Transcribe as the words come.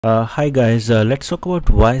Hi guys, let's talk about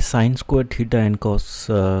why sine squared theta and cos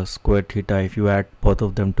squared theta, if you add both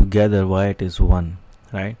of them together, why it is 1,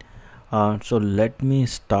 right? So let me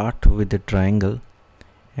start with the triangle,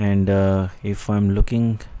 and if I'm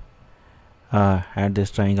looking at this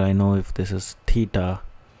triangle, I know if this is theta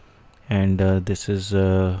and this is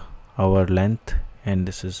our length and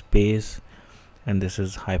this is base and this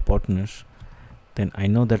is hypotenuse, then I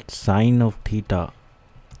know that sine of theta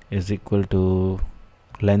is equal to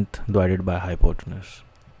length divided by hypotenuse.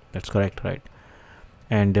 That's correct, right?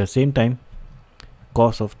 And same time,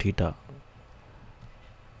 cos of theta,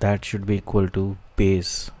 that should be equal to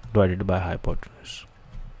base divided by hypotenuse.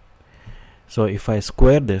 So if I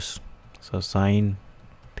square this, so sine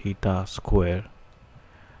theta square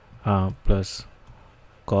plus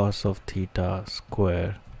cos of theta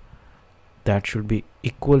square, that should be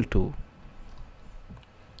equal to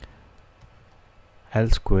L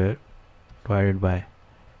square divided by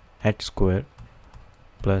h square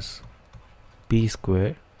plus b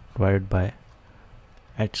square divided by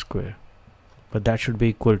h square, but that should be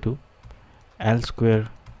equal to L square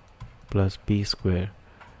plus b square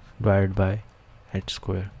divided by h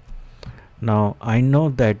square. Now I know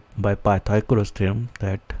that by Pythagoras theorem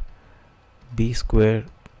that b square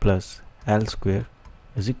plus L square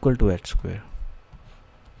is equal to h square,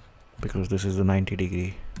 because this is a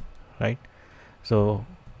 90-degree, right? So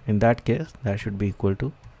in that case, that should be equal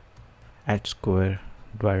to h square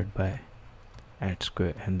divided by h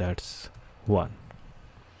square, and that's 1.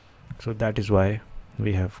 So that is why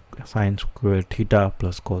we have sine square theta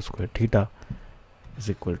plus cos square theta is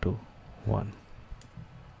equal to 1.